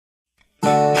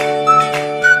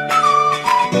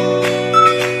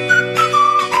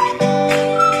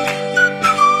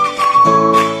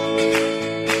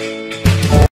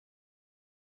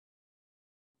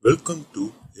Welcome to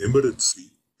Embedded C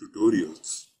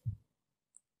Tutorials.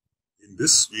 In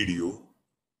this video,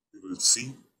 we will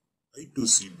see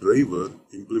I2C driver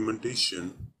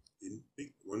implementation in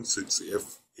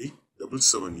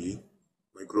PIC16F877A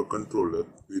microcontroller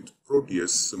with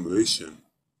Proteus simulation.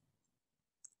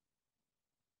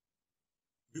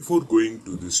 Before going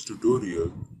to this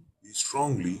tutorial, we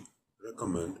strongly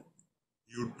recommend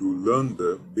you to learn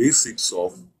the basics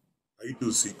of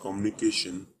I2C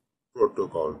communication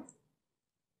protocol.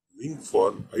 Link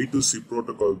for I2C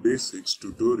protocol basics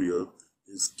tutorial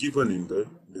is given in the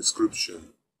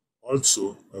description.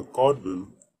 Also, a card will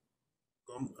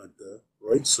come at the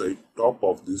right side top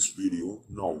of this video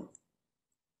now.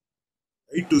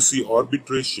 I2C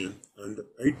arbitration and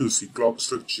I2C clock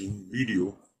stretching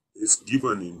video is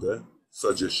given in the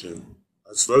suggestion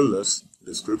as well as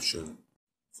description.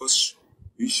 First,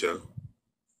 we shall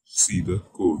see the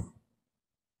code.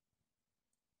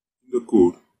 In the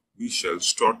code, we shall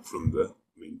start from the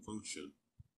main function.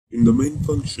 In the main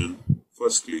function,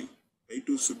 firstly,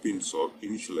 I2C pins are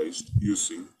initialized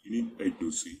using init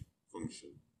I2C function.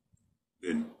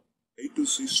 Then,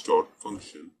 I2C start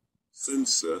function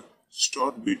sends a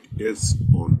start bit S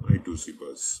on I2C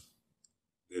bus.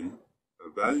 Then, a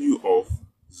value of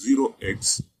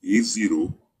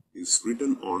 0xA0 is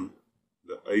written on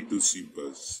the I2C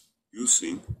bus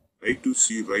using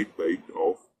I2C write byte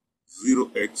of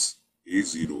 0xA0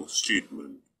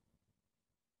 statement.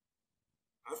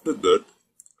 After that,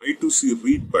 I2C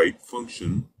read byte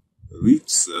function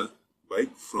reads a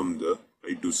byte from the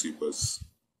I2C bus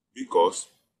because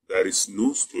there is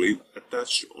no slave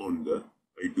attached on the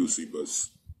I2C bus.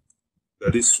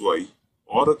 That is why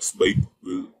RX byte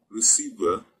will receive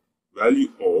a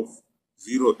value of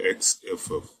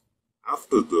 0xFF.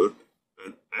 After that,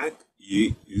 an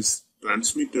ACK-A is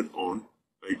transmitted on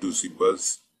I2C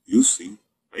bus using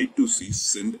I2C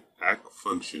send ACK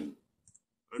function,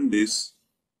 and is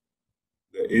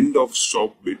the end of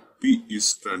stop bit P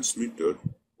is transmitted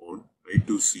on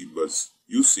I2C bus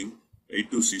using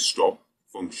I2C stop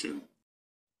function.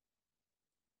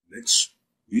 Next,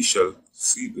 we shall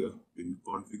see the pin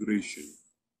configuration.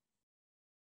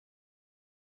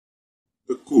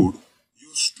 The code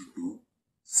used to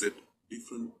set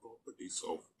different properties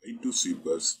of I2C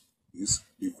bus is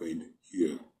defined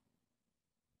here.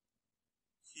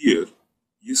 Here,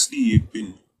 SDA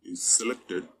pin is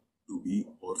selected to be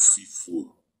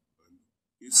RC4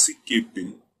 and SCK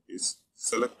pin is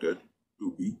selected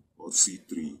to be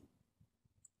RC3.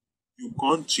 You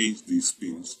can't change these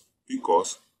pins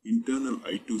because internal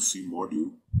I2C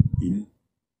module in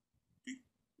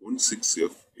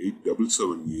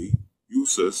PIC16F877A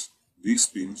uses these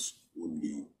pins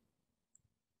only.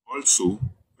 Also,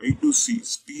 I2C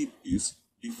speed is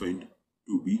defined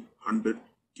to be 100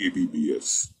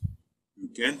 kbps. You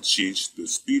can change the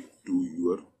speed to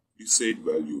your desired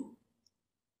value.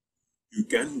 You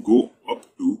can go up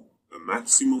to a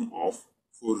maximum of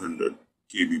 400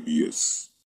 kbps.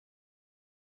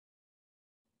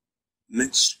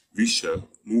 Next, we shall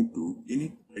move to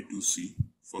init I2C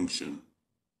function.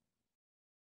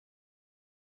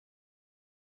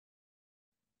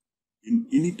 In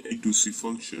init I2C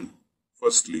function,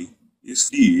 firstly,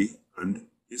 SDA and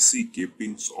SCK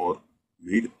pins are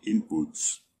made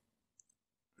inputs.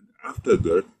 And after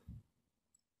that,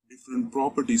 different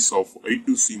properties of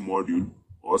I2C module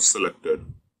are selected.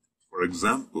 For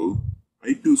example,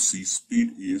 I2C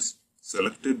speed is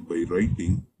selected by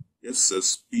writing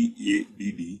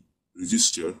SSPADD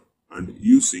register and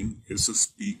using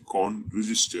SSPCON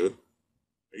register.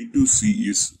 I2C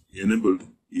is enabled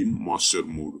in master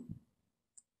mode.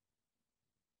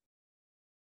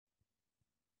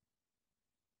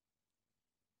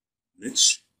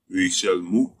 Next, we shall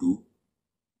move to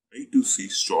I2C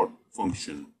start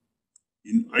function.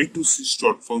 In I2C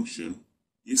start function,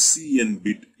 SCN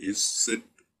bit is set,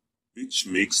 which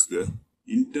makes the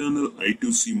internal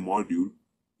I2C module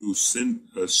to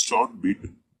send a start bit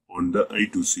on the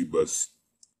I2C bus.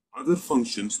 Other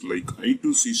functions like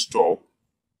I2C stop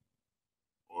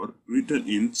are written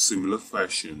in similar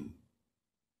fashion.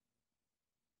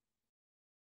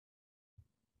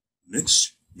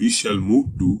 Next, we shall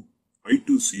move to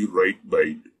I2C write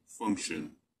byte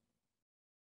function.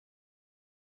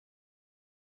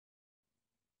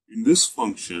 In this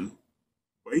function,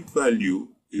 byte value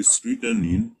is written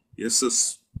in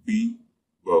SSP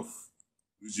buff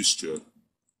register,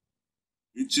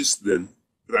 which is then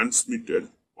transmitted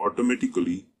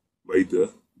automatically by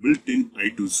the built-in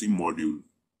I2C module.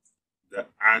 The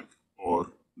ACK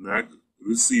or NAC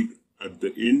received at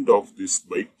the end of this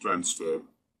byte transfer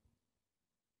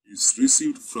is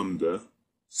received from the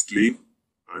slave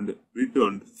and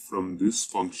returned from this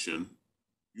function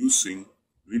using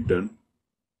return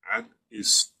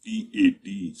ACT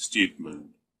statement.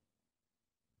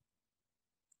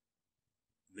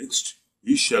 Next,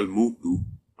 we shall move to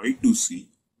I2C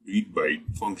read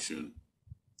byte function.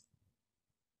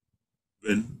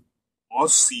 When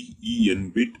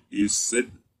RCEN bit is set,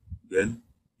 then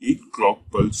 8 clock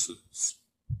pulses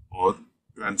are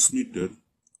transmitted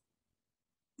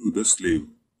to the slave.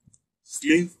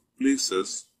 Slave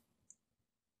places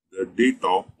the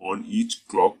data on each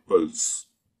clock pulse.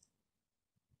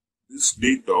 This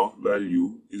data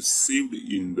value is saved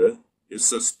in the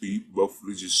SSP buff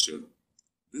register.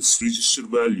 This register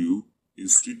value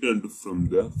is returned from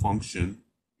the function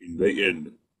in the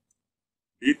end.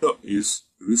 Data is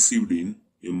received in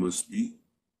MSB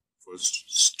first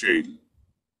state.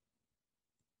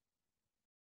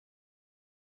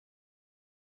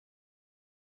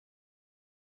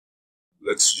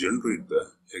 Let's generate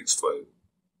the hex file.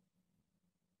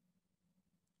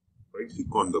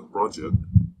 Right-click on the project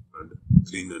and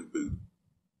clean and build.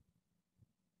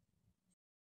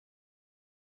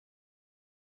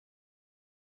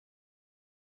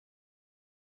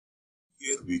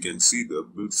 Here we can see the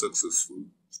build successful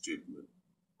statement.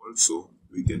 Also,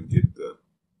 we can get the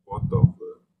path of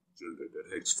the generated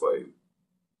hex file.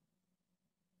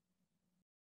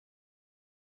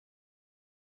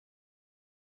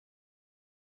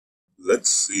 Let's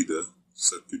see the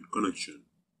circuit connection.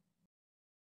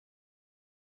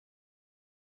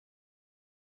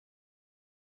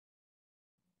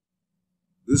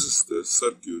 This is the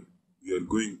circuit we are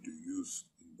going to use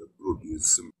in the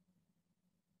Proteus symbol.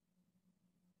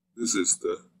 This is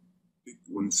the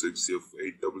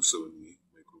PIC16F877A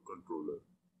microcontroller.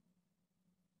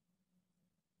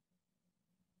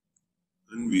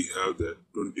 And we have the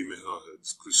 20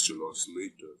 MHz crystal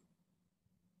oscillator.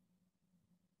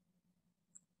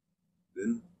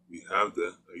 Then we have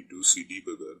the I2C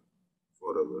debugger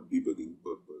for our debugging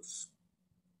purpose.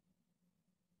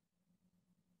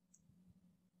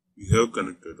 We have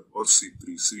connected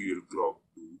RC3 serial clock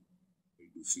to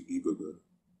I2C debugger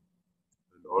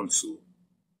and also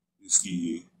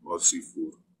SDA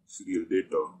RC4 serial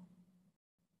data.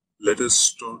 Let us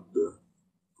start the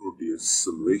Proteus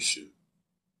simulation.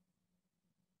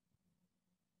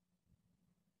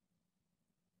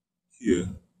 Here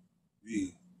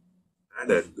we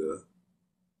added the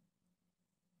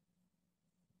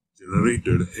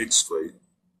generated hex file in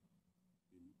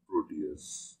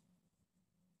Proteus.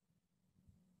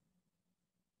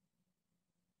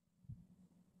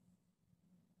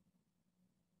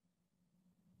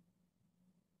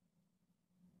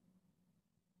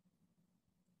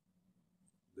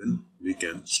 Then we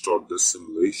can start the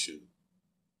simulation.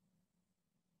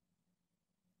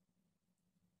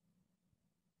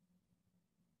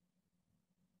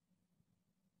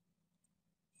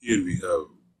 Here we have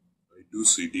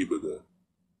I2C debugger.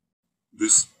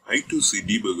 This I2C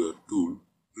debugger tool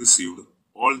received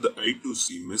all the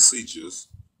I2C messages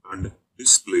and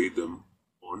display them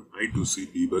on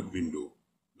I2C debug window.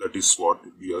 That is what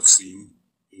we are seeing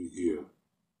in here.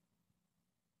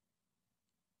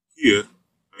 Here,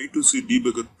 I2C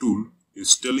debugger tool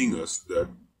is telling us that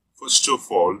first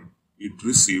of all it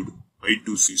received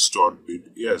I2C start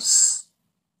bit yes.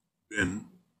 Then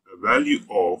a value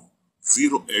of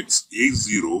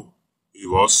 0xA0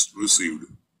 was received.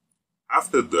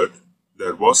 After that,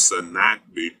 there was a NAC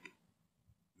bit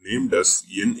named as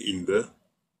N in the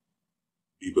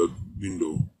debug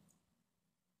window.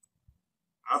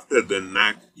 After the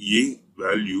NAC A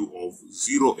value of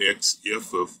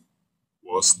 0xFF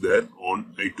was there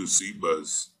on I2C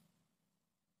bus.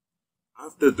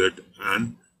 After that,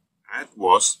 an ACK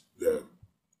was there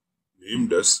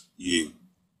named as A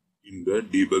in the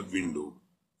debug window.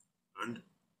 And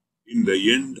in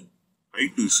the end,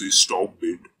 I2C stop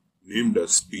bit named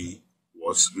as P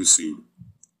was received.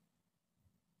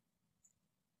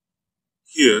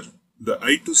 Here, the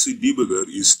I2C debugger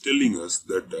is telling us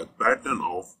that a pattern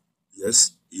of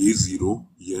S, A0,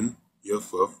 N,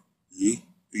 FF, A,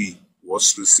 P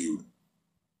was received.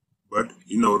 But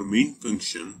in our main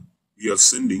function, we are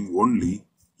sending only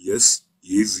S,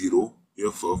 A0,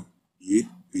 FF, A,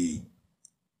 P.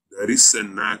 There is a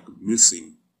NAC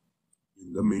missing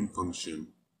in the main function.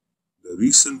 The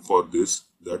reason for this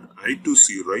that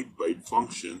I2C write byte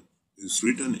function is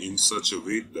written in such a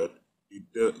way that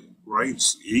it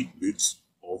writes 8 bits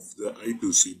of the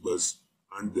I2C bus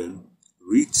and then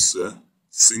reads a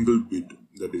single bit,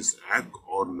 that is ACK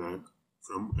or NAC,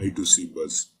 from I2C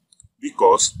bus.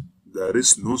 Because there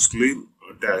is no slave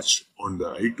attached on the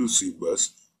I2C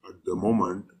bus at the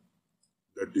moment,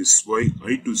 That is why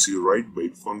I2C write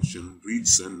byte function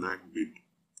reads a NAND bit.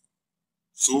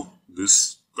 So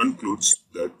this concludes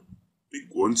that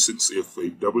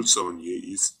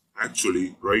PIC16F877A is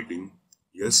actually writing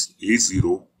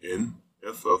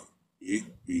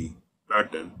SA0NFFAP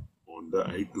pattern on the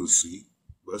I2C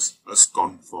bus as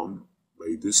confirmed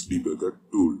by this debugger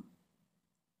tool.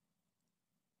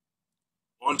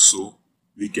 Also,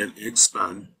 we can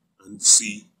expand and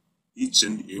see each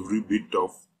and every bit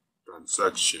of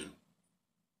transaction,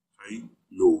 high,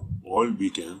 low, all we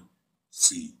can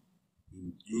see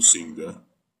using the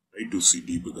I2C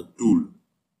debugger tool.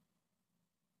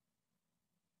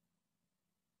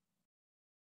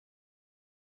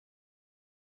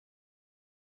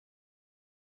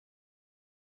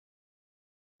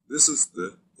 This is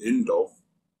the end of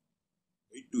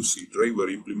I2C driver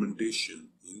implementation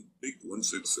in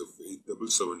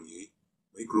PIC16F877A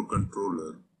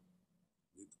microcontroller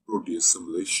with Proteus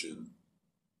simulation.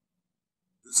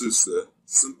 This is a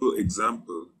simple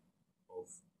example of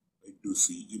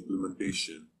I2C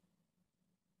implementation.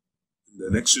 In the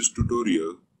next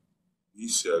tutorial, we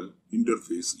shall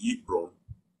interface EEPROM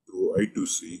through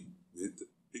I2C with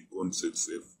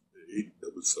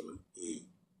PIC16F877A.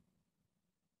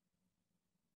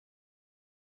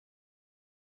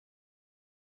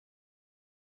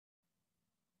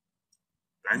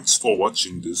 Thanks for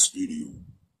watching this video.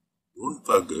 Don't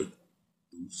forget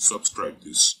to subscribe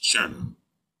this channel.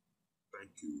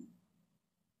 Thank you.